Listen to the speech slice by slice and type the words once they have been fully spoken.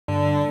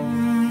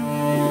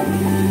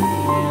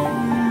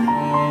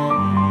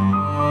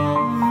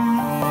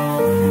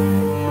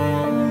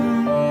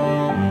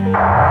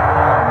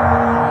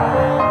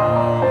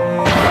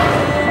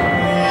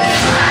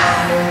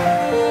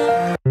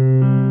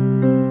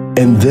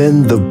And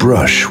then the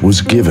brush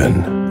was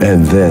given,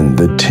 and then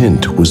the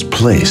tint was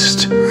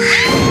placed.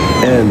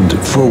 And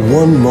for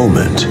one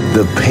moment,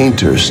 the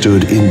painter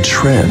stood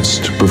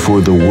entranced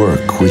before the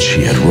work which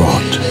he had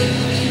wrought.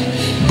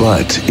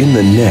 But in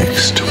the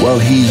next, while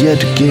he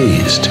yet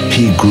gazed,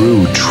 he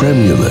grew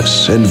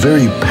tremulous and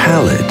very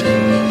pallid,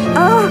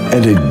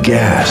 and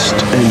aghast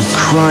and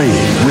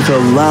crying with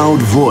a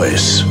loud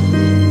voice,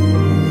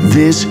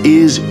 "This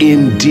is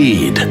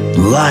indeed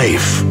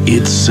life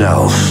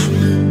itself."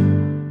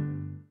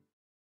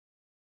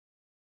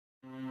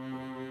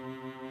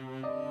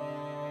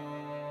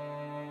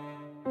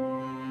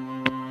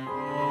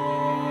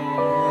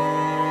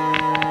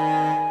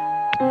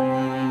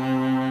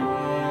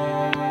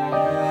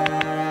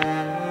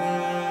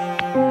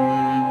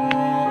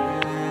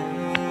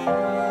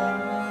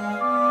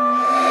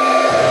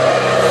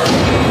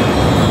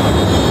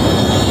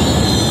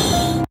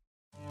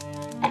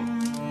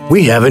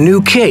 We have a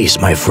new case,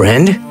 my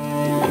friend.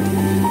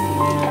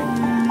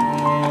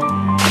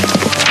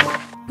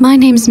 My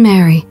name's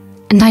Mary,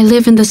 and I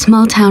live in the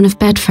small town of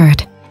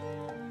Bedford.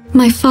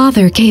 My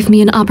father gave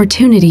me an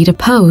opportunity to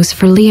pose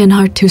for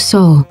Léonard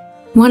Tussaud,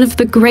 one of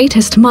the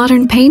greatest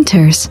modern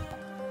painters.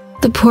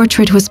 The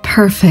portrait was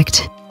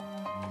perfect.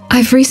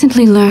 I've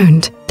recently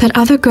learned that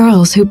other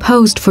girls who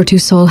posed for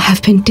Tussaud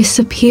have been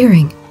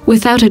disappearing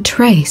without a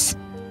trace.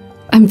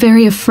 I'm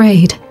very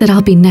afraid that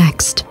I'll be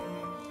next.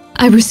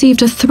 I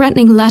received a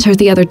threatening letter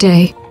the other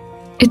day.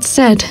 It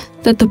said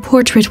that the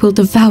portrait will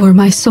devour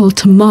my soul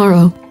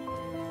tomorrow.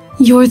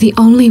 You're the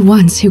only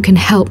ones who can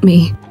help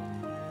me.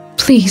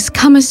 Please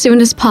come as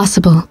soon as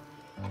possible.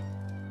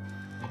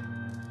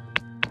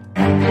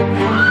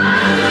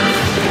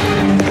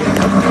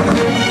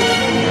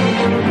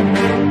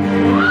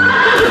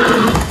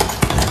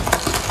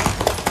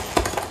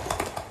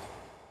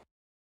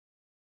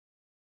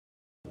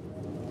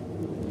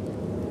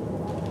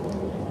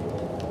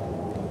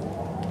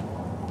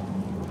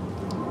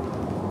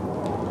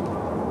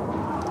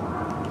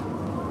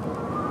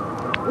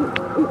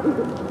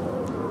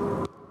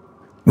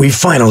 We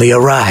finally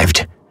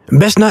arrived.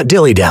 Best not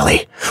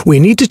dilly-dally. We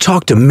need to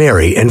talk to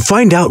Mary and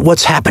find out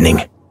what's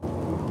happening.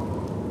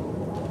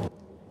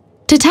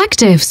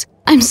 Detectives,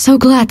 I'm so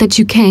glad that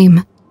you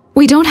came.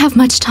 We don't have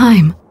much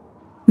time.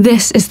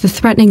 This is the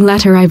threatening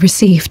letter I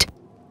received.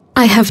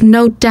 I have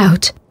no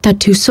doubt that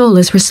Tussaud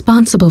is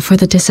responsible for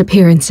the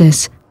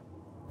disappearances.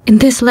 In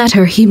this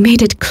letter, he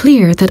made it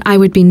clear that I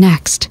would be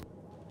next.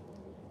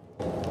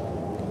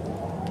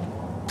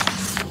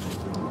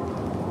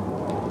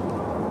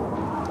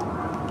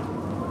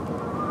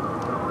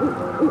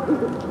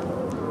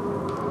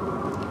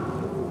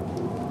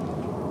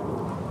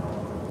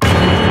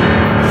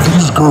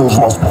 These girls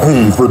must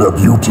pay for their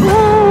beauty.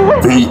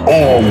 They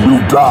all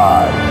will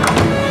die.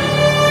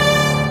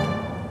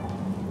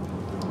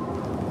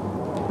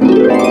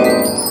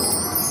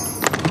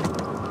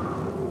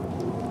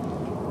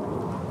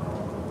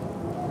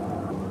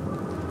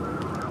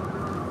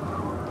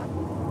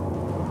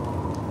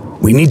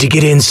 We need to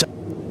get inside.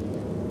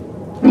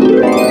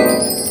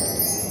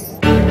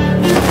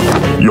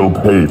 You'll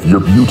pay for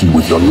your beauty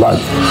with your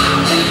life.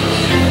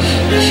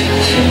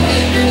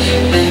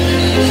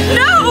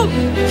 No!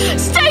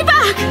 Stay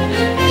back!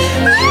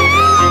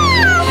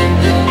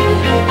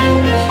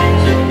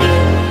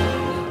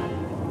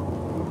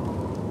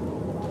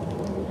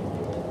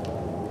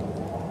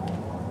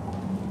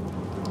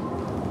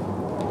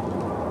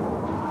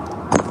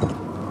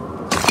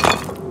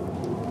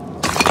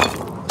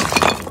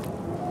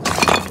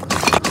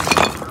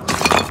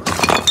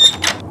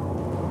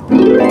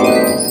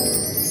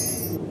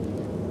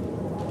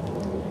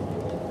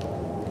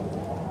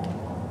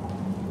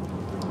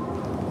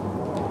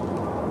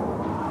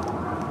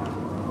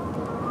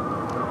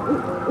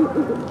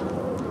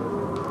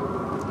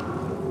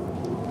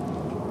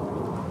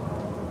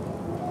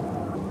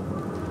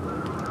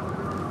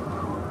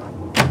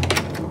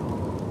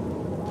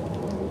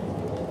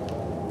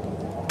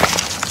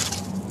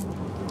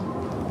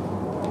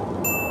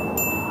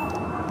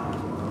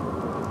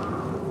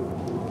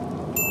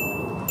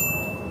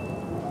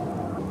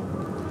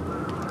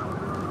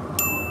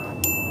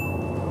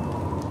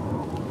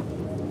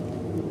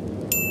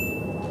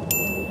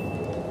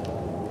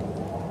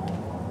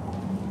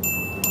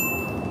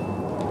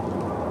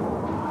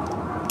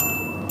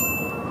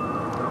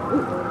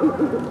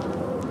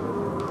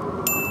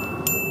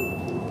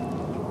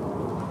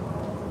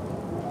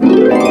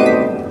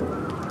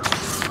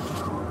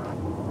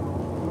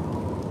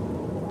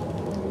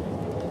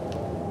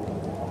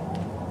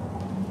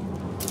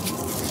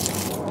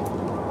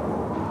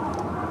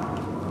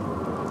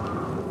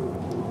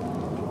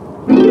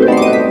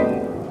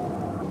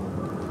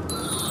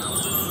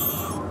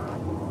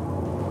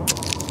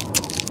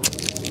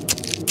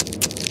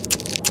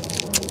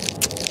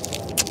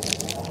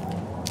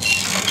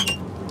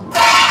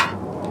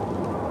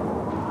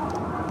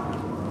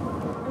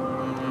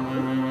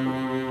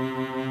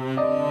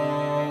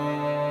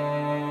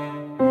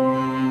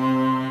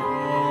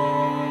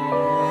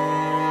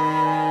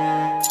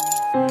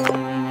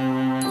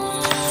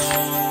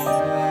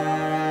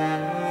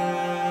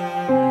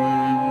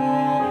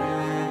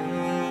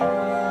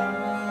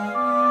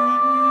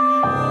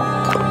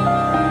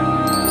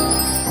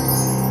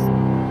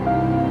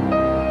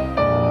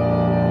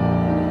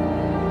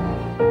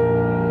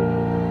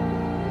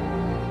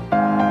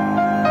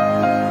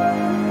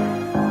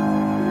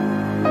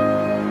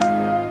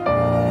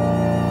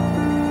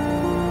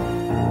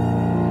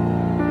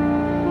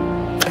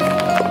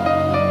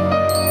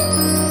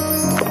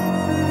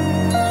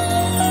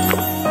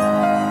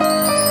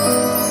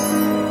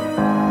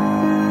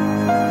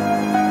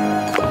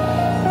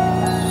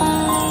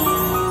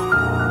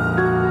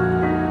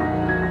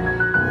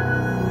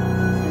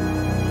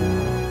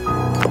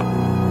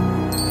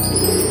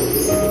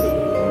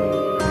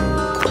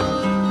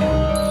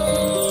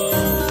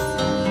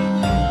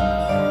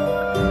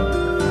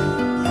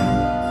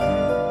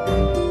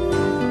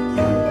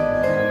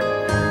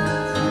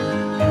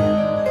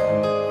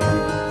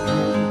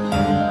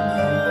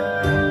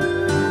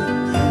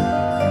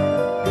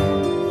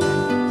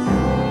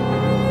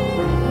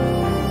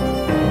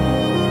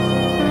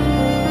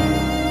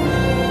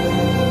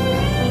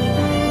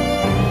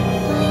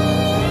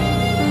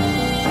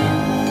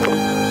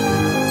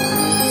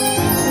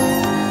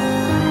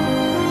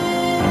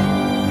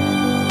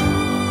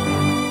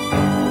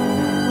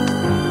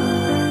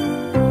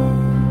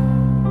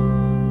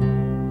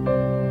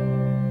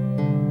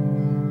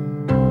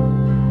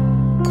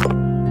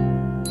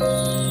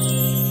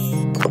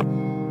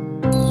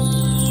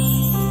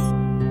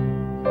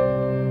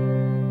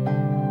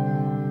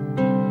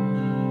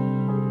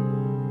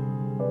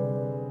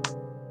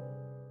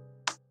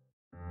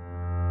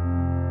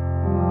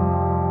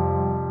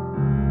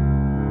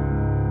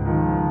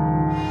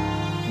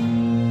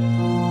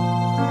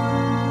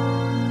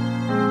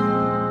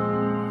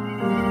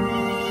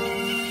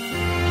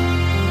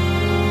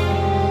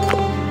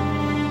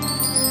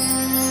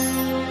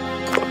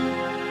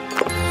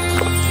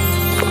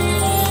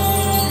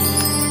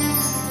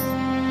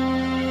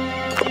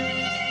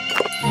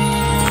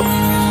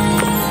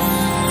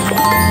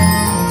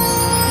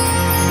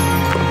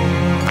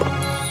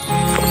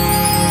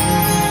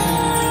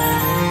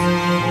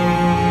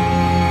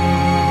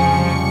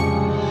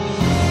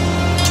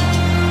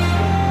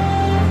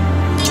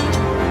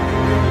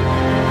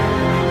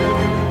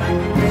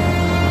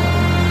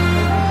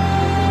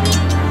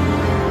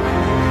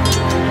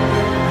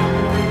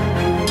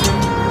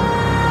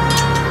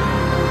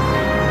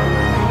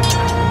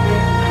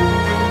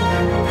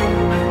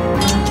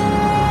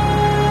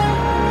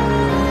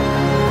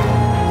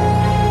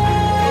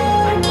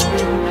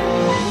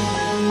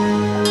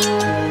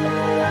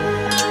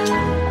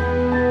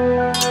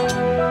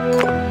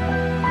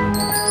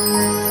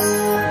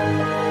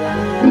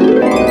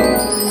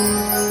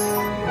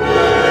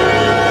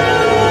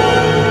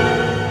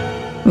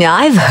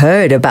 I've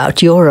heard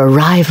about your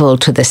arrival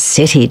to the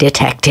city,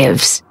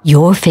 detectives.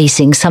 You're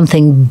facing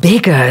something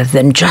bigger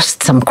than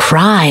just some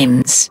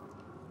crimes.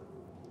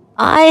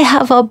 I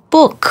have a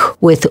book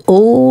with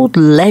old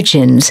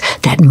legends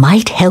that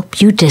might help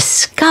you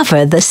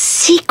discover the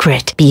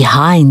secret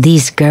behind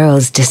these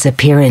girls'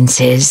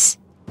 disappearances.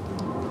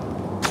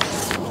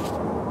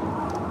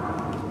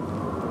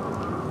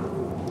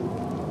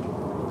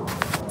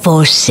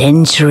 For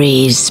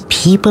centuries,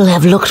 people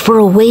have looked for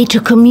a way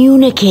to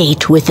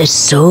communicate with the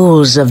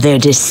souls of their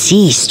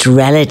deceased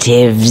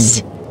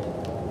relatives.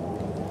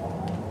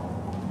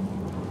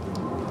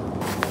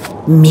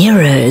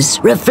 Mirrors,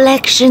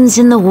 reflections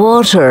in the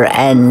water,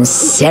 and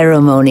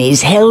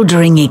ceremonies held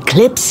during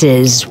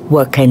eclipses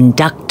were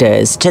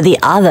conductors to the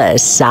other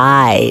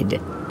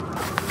side.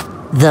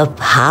 The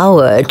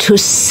power to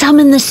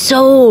summon the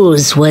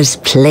souls was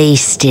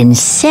placed in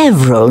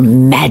several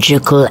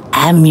magical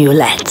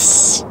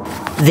amulets.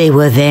 They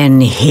were then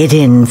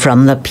hidden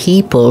from the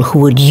people who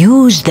would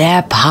use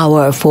their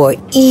power for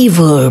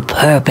evil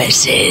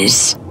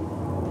purposes.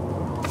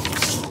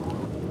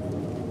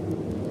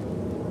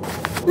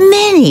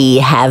 Many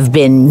have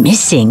been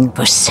missing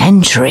for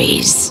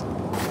centuries.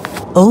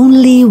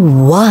 Only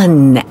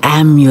one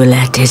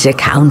amulet is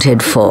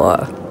accounted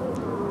for.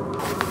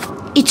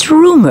 It's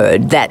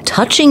rumored that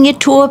touching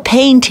it to a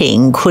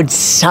painting could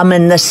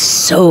summon the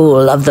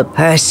soul of the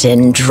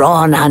person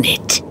drawn on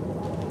it.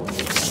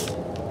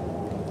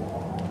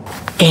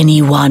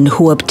 Anyone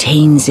who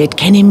obtains it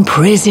can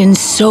imprison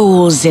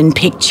souls in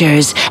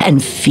pictures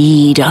and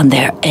feed on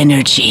their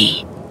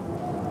energy.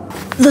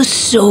 The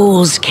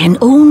souls can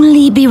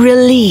only be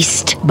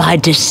released by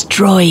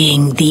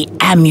destroying the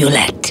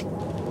amulet.